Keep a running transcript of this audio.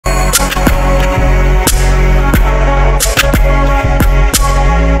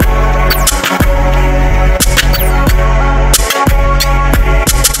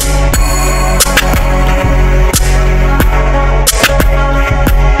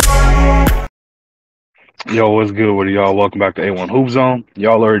Yo, what's good with y'all? Welcome back to A1 Hoop Zone.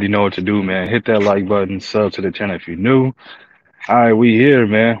 Y'all already know what to do, man. Hit that like button, sub to the channel if you're new. All right, we here,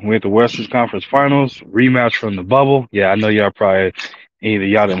 man. We at the Western Conference Finals, rematch from the bubble. Yeah, I know y'all probably either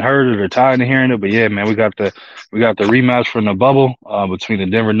y'all didn't heard it or tired of hearing it, but yeah, man, we got the rematch from the bubble between the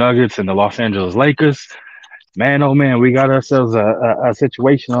Denver Nuggets and the Los Angeles Lakers. Man, oh man, we got ourselves a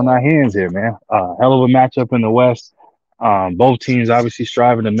situation on our hands here, man. Hell of a matchup in the West. Both teams obviously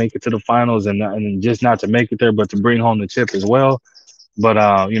striving to make it to the finals and just not to make it there, but to bring home the chip as well.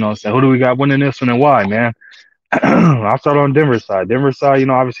 But so who do we got winning this one and why, man? I'll start on Denver's side. Denver's side,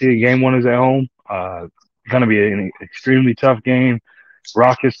 obviously game one is at home. Gonna be an extremely tough game.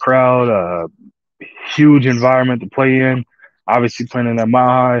 Raucous crowd, huge environment to play in. Obviously, playing in that mile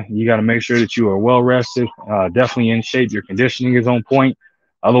high, you got to make sure that you are well rested, definitely in shape. Your conditioning is on point.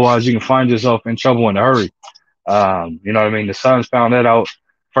 Otherwise, you can find yourself in trouble in a hurry. You know what I mean? The Suns found that out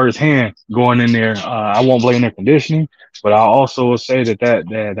firsthand going in there. I won't blame their conditioning, but I also will say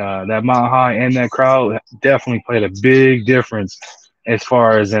that mile high and that crowd definitely played a big difference as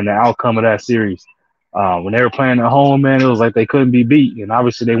far as in the outcome of that series. When they were playing at home, man, it was like they couldn't be beat, and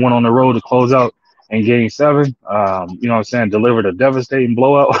obviously they went on the road to close out in Game Seven. You know what I'm saying? Delivered a devastating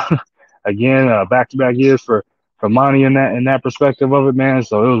blowout again, back to back years for Monty in that perspective of it, man.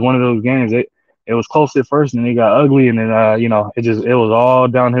 So it was one of those games. It was close at first, and then it got ugly, and then it was all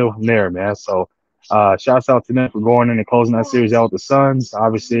downhill from there, man. So shouts out to them for going in and closing that series out with the Suns.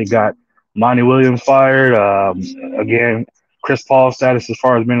 Obviously, it got Monty Williams fired. Again, Chris Paul's status as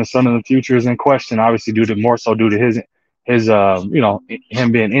far as being a son of the future is in question. Obviously, due to his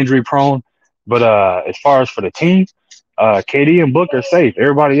him being injury prone. But as far as for the team, KD and Book are safe.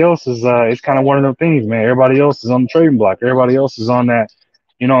 Everybody else is it's kind of one of them things, man. Everybody else is on the trading block. Everybody else is on that.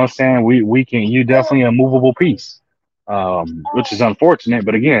 You know what I'm saying? We can you definitely a movable piece, which is unfortunate.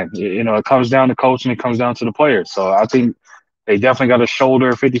 But again, it comes down to coaching. It comes down to the players. So I think they definitely got a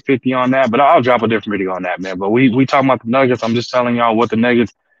shoulder 50-50 on that. But I'll drop a different video on that, man. But we talking about the Nuggets. I'm just telling y'all what the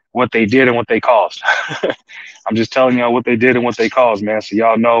Nuggets, what they did and what they caused. I'm just telling y'all what they did and what they caused, man. So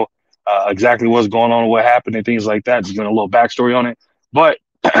y'all know exactly what's going on, what happened, and things like that. Just giving a little backstory on it. But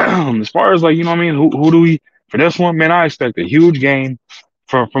as far as like you know, what I mean, who do we for this one, man? I expect a huge game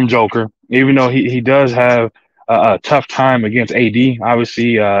from Joker, even though he does have a tough time against AD.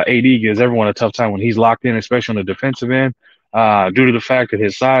 Obviously, AD gives everyone a tough time when he's locked in, especially on the defensive end, due to the fact that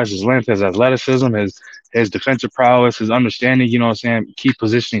his size, his length, his athleticism, his defensive prowess, his understanding, you know what I'm saying, key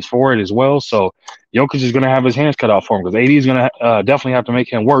positionings for it as well. So Jokic is going to have his hands cut off for him because AD is going to definitely have to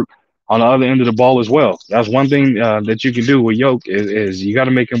make him work on the other end of the ball as well. That's one thing that you can do with Yoke is you got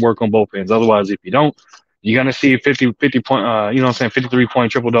to make him work on both ends. Otherwise, if you don't, you're going to see 50 point,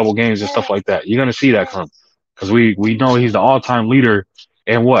 53-point triple double games and stuff like that. You're going to see that come because we know he's the all time leader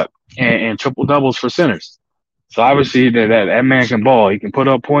in what? And triple doubles for centers. So obviously that man can ball. He can put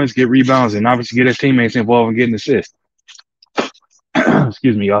up points, get rebounds, and obviously get his teammates involved in getting assists.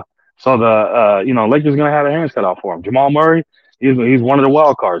 Excuse me, y'all. So the Lakers gonna have their hands cut off for him. Jamal Murray, he's one of the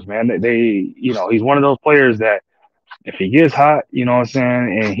wild cards, man. He's one of those players that if he gets hot, you know what I'm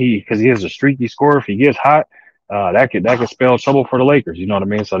saying, and because he is a streaky scorer, if he gets hot, that could spell trouble for the Lakers. You know what I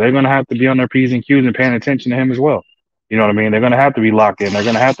mean? So they're gonna have to be on their P's and Q's and paying attention to him as well. You know what I mean? They're gonna have to be locked in. They're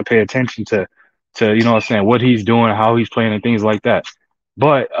gonna have to pay attention to you know what I'm saying, what he's doing, how he's playing, and things like that.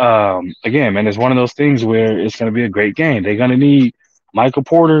 But again, man, it's one of those things where it's gonna be a great game. They're gonna need Michael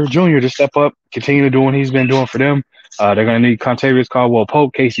Porter Jr. to step up, continue to do what he's been doing for them. They're gonna need Contavious Caldwell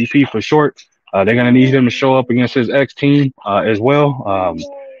Pope, KCP for short. They're going to need him to show up against his ex team as well.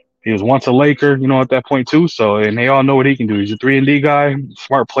 He was once a Laker, at that point too. So, and they all know what he can do. He's a 3-and-D guy,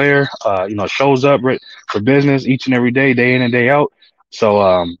 smart player. Shows up for business each and every day in and day out.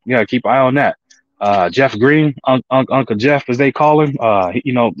 So, keep an eye on that. Jeff Green, Uncle Jeff, as they call him.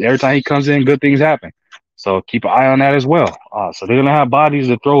 Every time he comes in, good things happen. So keep an eye on that as well. So they're gonna have bodies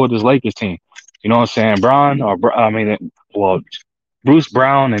to throw with this Lakers team. You know what I'm saying? Bruce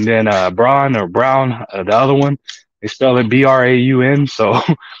Brown and then Braun or Brown, the other one. They spell it Braun, so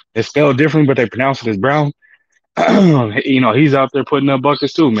it's spelled differently, but they pronounce it as Brown. He's out there putting up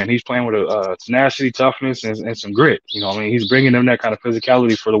buckets too, man. He's playing with a tenacity, toughness, and some grit. He's bringing them that kind of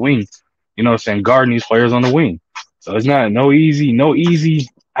physicality for the wing. You know what I'm saying? Guarding these players on the wing. So it's no easy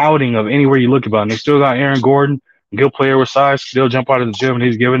outing of anywhere you look about. And they still got Aaron Gordon, good player with size, still jump out of the gym, and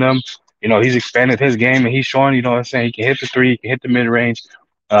he's giving them. He's expanded his game, and he's showing, you know what I'm saying, he can hit the three, he can hit the mid-range.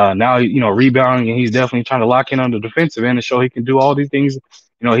 Now, rebounding, and he's definitely trying to lock in on the defensive end to show he can do all these things.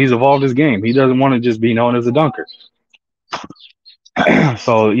 He's evolved his game. He doesn't want to just be known as a dunker.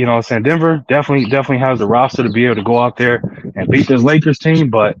 So, you know what I'm saying, Denver definitely has the roster to be able to go out there and beat this Lakers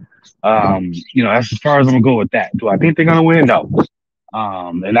team, but That's as far as I'm gonna go with that. Do I think they're gonna win? No.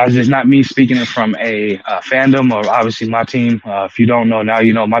 And that's just not me speaking it from a fandom or obviously my team. If you don't know now,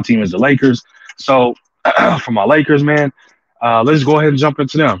 you know my team is the Lakers. So for my Lakers, man, let's go ahead and jump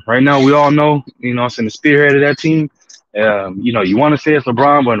into them. Right now, we all know, it's in the spearhead of that team. You want to say it's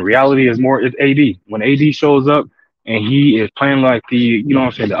LeBron, but in reality, it's AD. When AD shows up and he is playing like the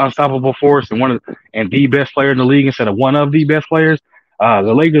unstoppable force and and the best player in the league instead of one of the best players,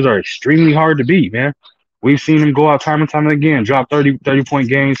 the Lakers are extremely hard to beat, man. We've seen him go out time and time again, drop 30 point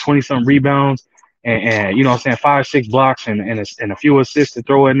games, 20 something rebounds, and five, six blocks and a few assists to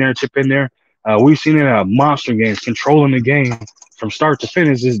throw in there, chip in there. We've seen it in monster games, controlling the game from start to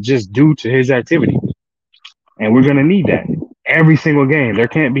finish is just due to his activity. And we're going to need that every single game. There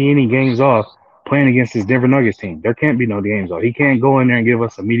can't be any games off playing against this Denver Nuggets team. There can't be no games off. He can't go in there and give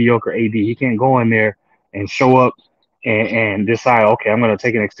us a mediocre AD. He can't go in there and show up and decide, okay, I'm going to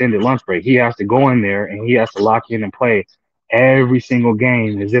take an extended lunch break. He has to go in there and he has to lock in and play every single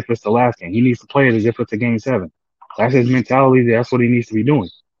game as if it's the last game. He needs to play it as if it's a game seven. That's his mentality. That's what he needs to be doing.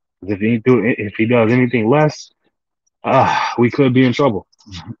 If he does anything less, we could be in trouble.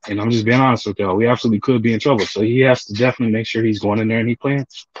 And I'm just being honest with y'all. We absolutely could be in trouble. So he has to definitely make sure he's going in there and he's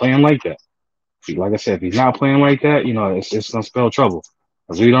playing like that. Like I said, if he's not playing like that, it's gonna spell trouble.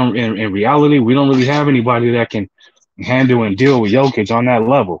 Because we don't, in reality, we don't really have anybody that can handle and deal with Jokic on that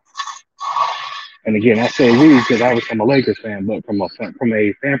level. And again, I say we because I'm a Lakers fan, but from a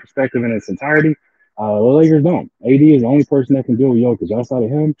fan perspective in its entirety, the Lakers don't. AD is the only person that can deal with Jokic. Outside of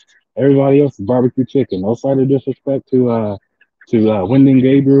him, everybody else is barbecue chicken. No slight of disrespect to Wyndham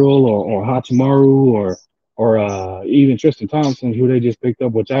Gabriel or Hachimaru or even Tristan Thompson, who they just picked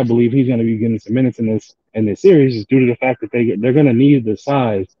up, which I believe he's going to be getting some minutes in this series, is due to the fact that they're going to need the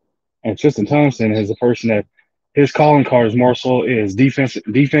size. And Tristan Thompson is a person that his calling cards more so is defense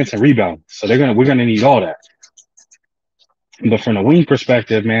and rebound. So we're gonna need all that. But from the wing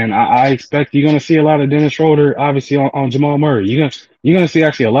perspective, man, I expect you're gonna see a lot of Dennis Schroeder, obviously on Jamal Murray. You're gonna see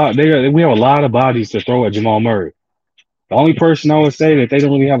actually a lot. We have a lot of bodies to throw at Jamal Murray. The only person I would say that they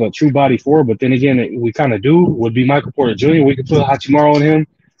don't really have a true body for, but then again, we kind of do, would be Michael Porter Jr. We could put Hachimaru on him,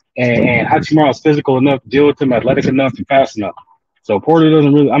 and Hachimaru is physical enough to deal with him, athletic enough, and fast enough. So Porter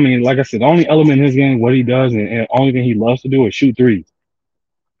doesn't really. I mean, like I said, the only element in his game, what he does, and the only thing he loves to do is shoot threes.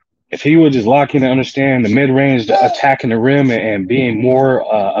 If he would just lock in and understand the mid-range, the attacking the rim, and being more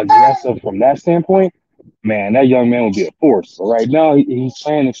aggressive from that standpoint, man, that young man would be a force. So right now, he's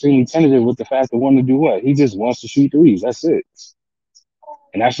playing extremely tentative with the fact that wanting to do what? He just wants to shoot threes. That's it.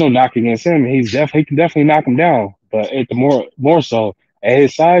 And that's no knock against him. He can definitely knock him down. But at the more so at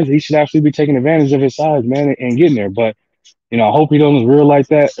his size, he should actually be taking advantage of his size, man, and getting there. But I hope he doesn't realize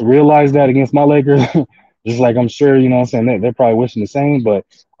that against my Lakers. Just like I'm sure, they're probably wishing the same. But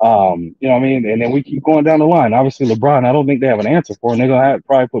what I mean? And then we keep going down the line. Obviously, LeBron, I don't think they have an answer for him. They're gonna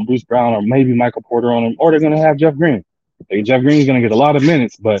probably put Bruce Brown or maybe Michael Porter on him, or they're gonna have Jeff Green. Jeff Green's gonna get a lot of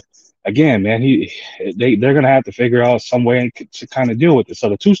minutes, but again, man, they're gonna have to figure out some way to kind of deal with it. So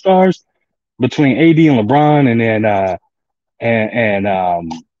the two stars between AD and LeBron, and then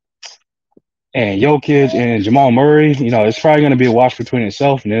and Jokic and Jamal Murray, it's probably going to be a wash between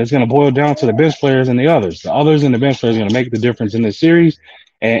itself, and it's going to boil down to the bench players and the others. The others and the bench players are going to make the difference in this series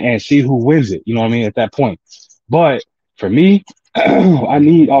and see who wins it, at that point. But for me, I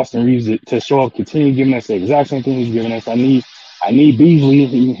need Austin Reeves to show up, continue giving us the exact same thing he's giving us. I need Beasley.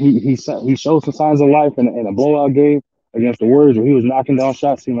 He showed some signs of life in a blowout game against the Warriors where he was knocking down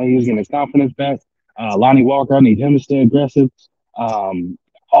shots, seemed like he was getting his confidence back. Lonnie Walker, I need him to stay aggressive.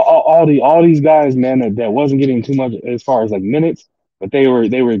 All these guys, man, that wasn't getting too much as far as like minutes, but they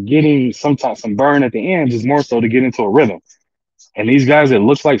were getting sometimes some burn at the end, just more so to get into a rhythm. And these guys, it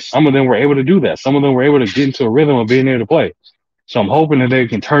looks like some of them were able to do that. Some of them were able to get into a rhythm of being able to play. So I'm hoping that they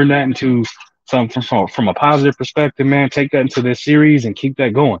can turn that into something from a positive perspective, man. Take that into this series and keep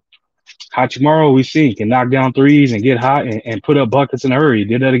that going. Hachimaru, we see, can knock down threes and get hot and put up buckets in a hurry. He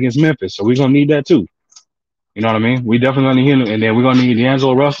did that against Memphis, so we're gonna need that too. You know what I mean? We definitely gonna need him, and then we're gonna need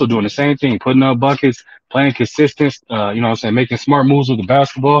D'Angelo Russell doing the same thing, putting up buckets, playing consistent. Making smart moves with the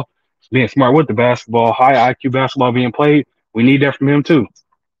basketball, being smart with the basketball, high IQ basketball being played. We need that from him too.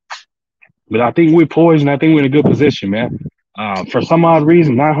 But I think we're poised, and I think we're in a good position, man. For some odd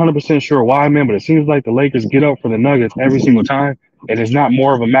reason, not 100% sure why, man, but it seems like the Lakers get up for the Nuggets every single time, and it's not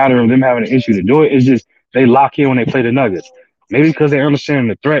more of a matter of them having an issue to do it. It's just they lock in when they play the Nuggets. Maybe because they understand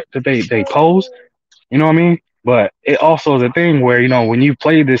the threat that they pose. You know what I mean? But it also is a thing where, when you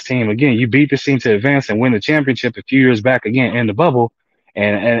play this team, again, you beat this team to advance and win the championship a few years back again in the bubble.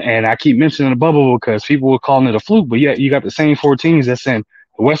 And I keep mentioning the bubble because people were calling it a fluke, but yet you got the same four teams that's in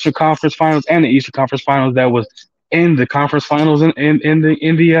the Western Conference Finals and the Eastern Conference Finals that was in the conference finals in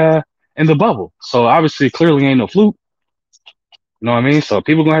the bubble. So obviously, clearly ain't no fluke. You know what I mean? So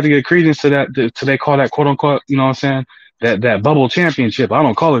people gonna have to get credence to that. To they call that quote unquote. You know what I'm saying? That bubble championship. I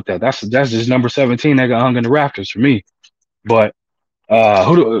don't call it that. That's just number 17 that got hung in the rafters for me. But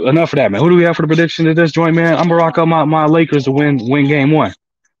enough of that, man. Who do we have for the prediction of this joint, man? I'm gonna rock out my Lakers to win game one.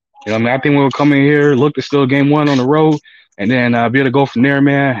 You know what I mean? I think we'll come in here, look to steal game one on the road, and then be able to go from there,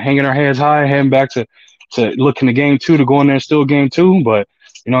 man, hanging our heads high, heading back to looking to game two to go in there and steal game two. But,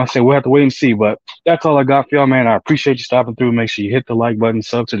 you know what I'm saying? We'll have to wait and see. But that's all I got for y'all, man. I appreciate you stopping through. Make sure you hit the like button,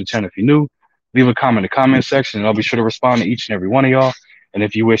 sub to the channel if you're new. Leave a comment in the comment section, and I'll be sure to respond to each and every one of y'all. And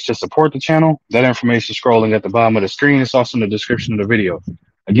if you wish to support the channel, that information is scrolling at the bottom of the screen. It's also in the description of the video.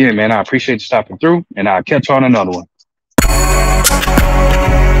 Again, man, I appreciate you stopping through, and I'll catch you on another one.